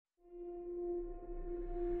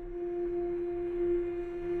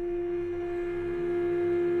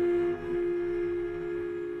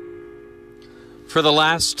For the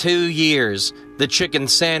last 2 years, the chicken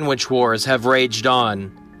sandwich wars have raged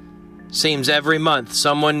on. Seems every month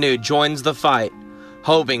someone new joins the fight,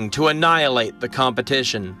 hoping to annihilate the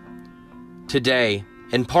competition. Today,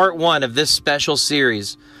 in part 1 of this special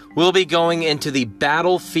series, we'll be going into the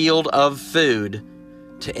battlefield of food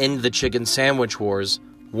to end the chicken sandwich wars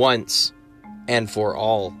once and for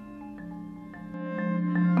all.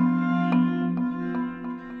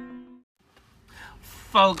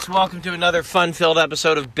 Folks, welcome to another fun-filled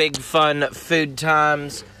episode of Big Fun Food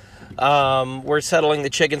Times. We're settling the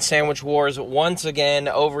chicken sandwich wars once again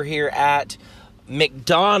over here at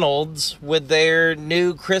McDonald's with their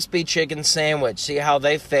new crispy chicken sandwich. See how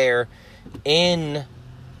they fare in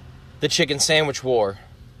the chicken sandwich war.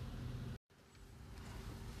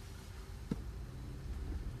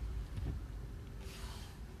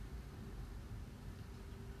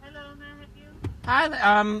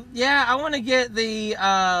 Hi, yeah, I want to get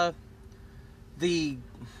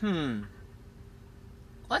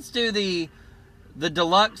let's do the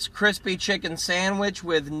deluxe crispy chicken sandwich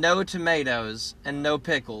with no tomatoes and no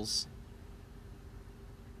pickles.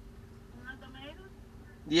 No tomatoes?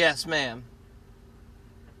 Yes, ma'am.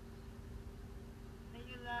 And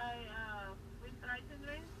you like with fries and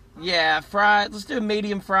drinks? Yeah, fried. Let's do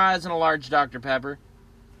medium fries and a large Dr. Pepper.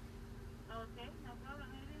 Okay, no problem.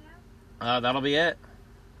 Anything else? That'll be it.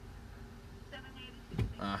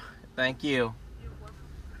 $7.86. Thank you. You're welcome.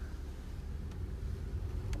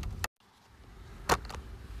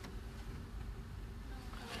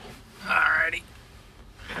 Alrighty.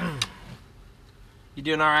 You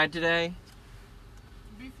doing alright today?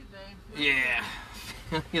 Busy day. Yeah.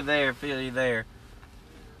 Feel you there, feel you there.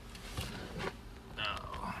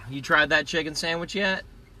 Oh. You tried that chicken sandwich yet?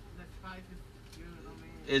 The spice is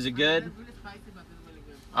good. Is it good? It's really spicy, but it's really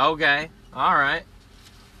good. Okay. Alright.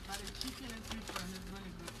 But the chicken and fish fry is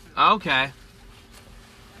really good too. Okay. And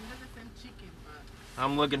not the same chicken, but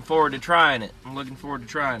I'm looking forward to trying it. have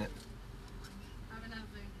a nice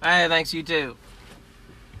day. Hey, thanks, you too.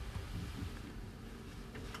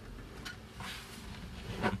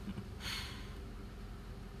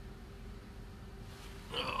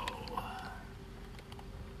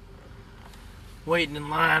 Waiting in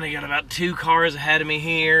line. I got about 2 cars ahead of me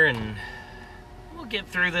here, and we'll get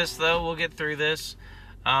through this, though. We'll get through this.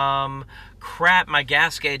 Crap, my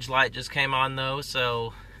gas gauge light just came on, though,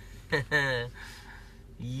 so...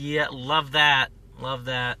 yeah, love that. Love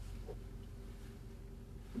that.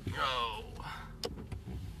 Oh.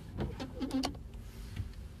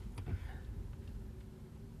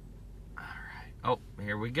 Alright. Oh,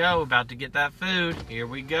 here we go. About to get that food. Here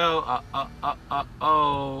we go.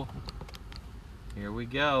 Oh. Here we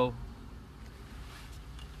go.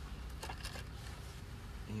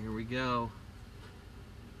 Here we go.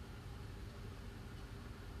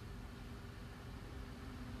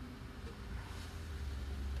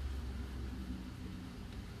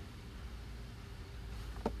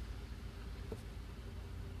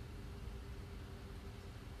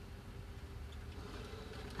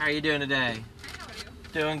 How are you doing today? How are you?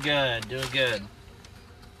 Doing good, doing good.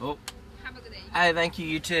 Oh, Have a good day. hey, thank you,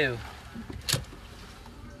 you too.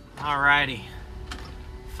 Alrighty.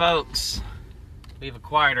 Folks, we've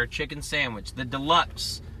acquired our chicken sandwich, the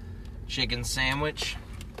deluxe chicken sandwich.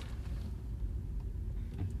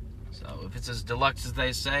 So, if it's as deluxe as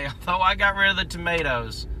they say, although I got rid of the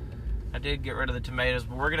tomatoes. I did get rid of the tomatoes,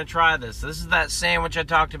 but we're going to try this. This is that sandwich I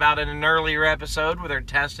talked about in an earlier episode where they're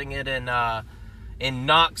testing it in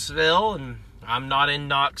Knoxville, and I'm not in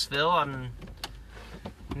Knoxville. I'm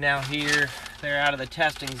now here. They're out of the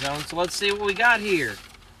testing zone, so let's see what we got here.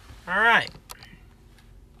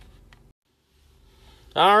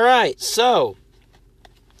 Alright, so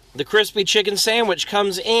the crispy chicken sandwich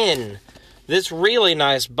comes in this really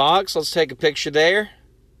nice box. Let's take a picture there.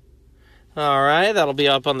 Alright, that'll be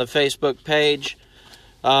up on the Facebook page.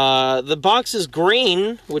 The box is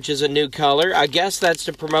green, which is a new color. I guess that's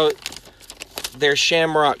to promote their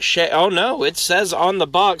Shamrock oh no, it says on the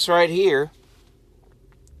box right here,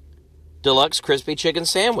 deluxe crispy chicken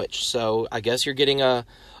sandwich. So I guess you're getting a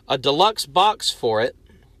deluxe box for it.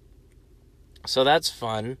 So that's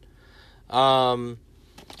fun.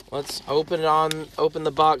 Let's open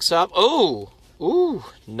the box up. Ooh,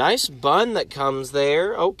 nice bun that comes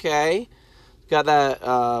there. Okay. Got that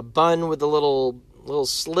bun with the little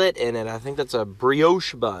slit in it. I think that's a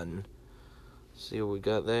brioche bun. Let's see what we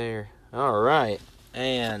got there. All right.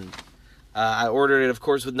 And I ordered it, of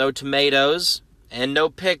course, with no tomatoes and no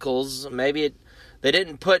pickles. Maybe they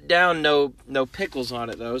didn't put down no pickles on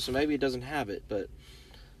it, though, so maybe it doesn't have it. But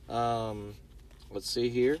let's see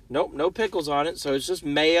here. Nope, no pickles on it. So it's just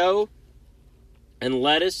mayo and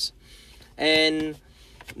lettuce And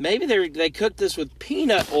maybe they cooked this with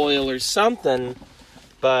peanut oil or something,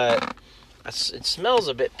 but it smells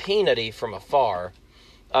a bit peanutty from afar.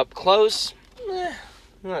 Up close,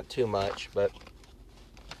 not too much, but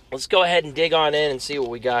let's go ahead and dig on in and see what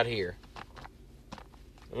we got here.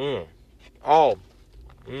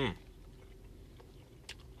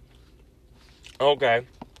 Okay.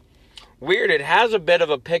 Weird, it has a bit of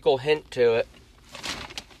a pickle hint to it.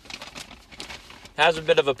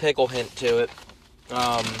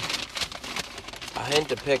 A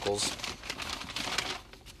hint of pickles.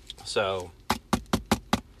 So,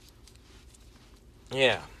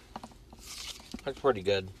 yeah. That's pretty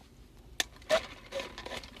good.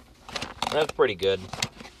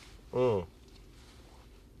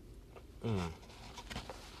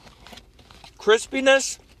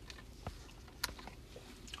 Crispiness.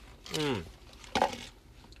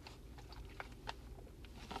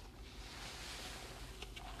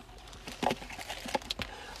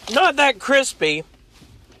 Not that crispy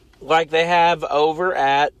like they have over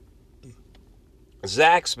at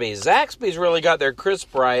Zaxby's. Zaxby's really got their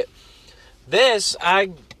crisp right. This,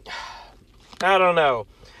 I don't know.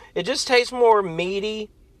 It just tastes more meaty,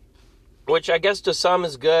 which I guess to some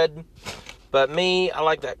is good. But me, I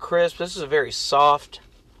like that crisp. This is very soft.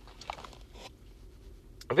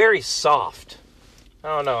 Very soft.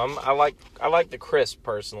 I don't know. I like the crisp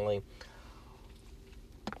personally.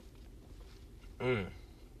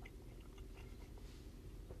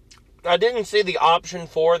 I didn't see the option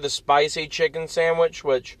for the spicy chicken sandwich,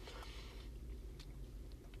 which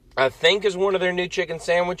I think is one of their new chicken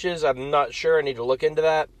sandwiches. I'm not sure. I need to look into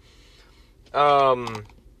that. Hold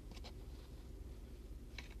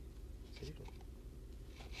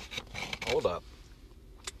up.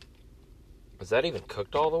 Is that even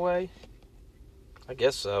cooked all the way? I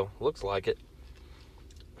guess so. Looks like it.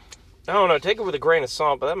 I don't know. Take it with a grain of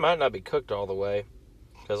salt, but that might not be cooked all the way.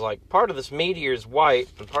 Because, like, part of this meat here is white,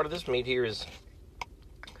 and part of this meat here is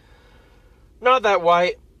not that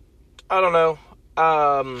white. I don't know.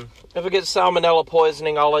 If it gets salmonella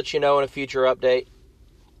poisoning, I'll let you know in a future update.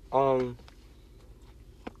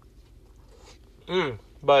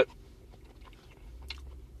 But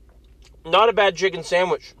not a bad chicken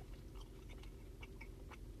sandwich.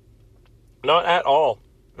 Not at all.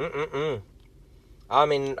 I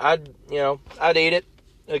mean, I'd eat it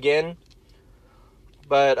again.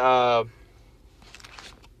 But,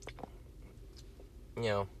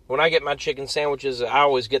 when I get my chicken sandwiches, I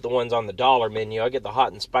always get the ones on the dollar menu. I get the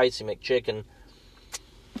hot and spicy McChicken.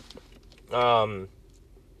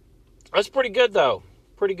 That's pretty good, though.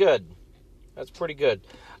 That's pretty good.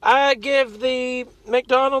 I give the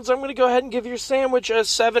McDonald's, I'm going to go ahead and give your sandwich a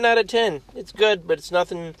 7 out of 10. It's good, but it's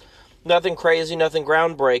nothing crazy, nothing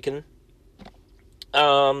groundbreaking.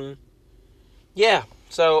 Yeah.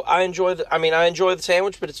 So I enjoy the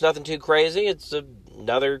sandwich, but it's nothing too crazy. It's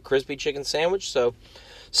another crispy chicken sandwich. So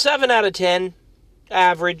 7 out of 10,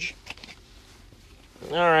 average.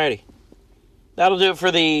 Alrighty. That'll do it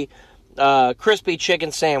for the crispy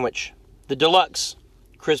chicken sandwich. The deluxe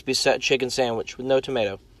crispy chicken sandwich with no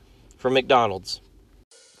tomato from McDonald's.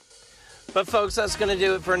 But folks, that's going to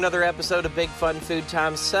do it for another episode of Big Fun Food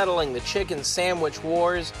Time, settling the chicken sandwich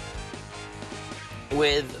wars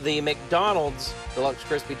with the McDonald's Deluxe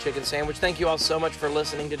Crispy Chicken Sandwich. Thank you all so much for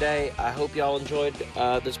listening today. I hope you all enjoyed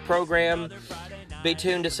this program. Be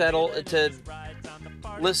tuned to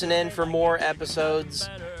listen in for more episodes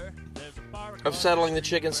of Settling the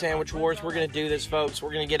Chicken Sandwich Wars. We're going to do this, folks.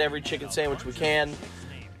 We're going to get every chicken sandwich we can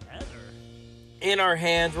in our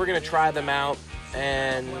hands. We're going to try them out.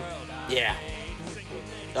 And, yeah.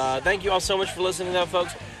 Thank you all so much for listening, though,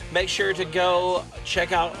 folks. Make sure to go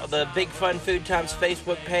check out the Big Fun Food Times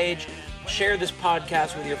Facebook page. Share this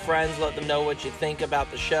podcast with your friends. Let them know what you think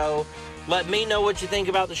about the show. Let me know what you think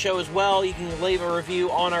about the show as well. You can leave a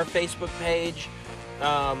review on our Facebook page.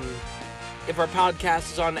 If our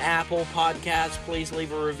podcast is on Apple Podcasts, please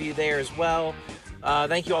leave a review there as well.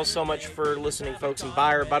 Thank you all so much for listening, folks, and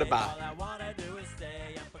bye.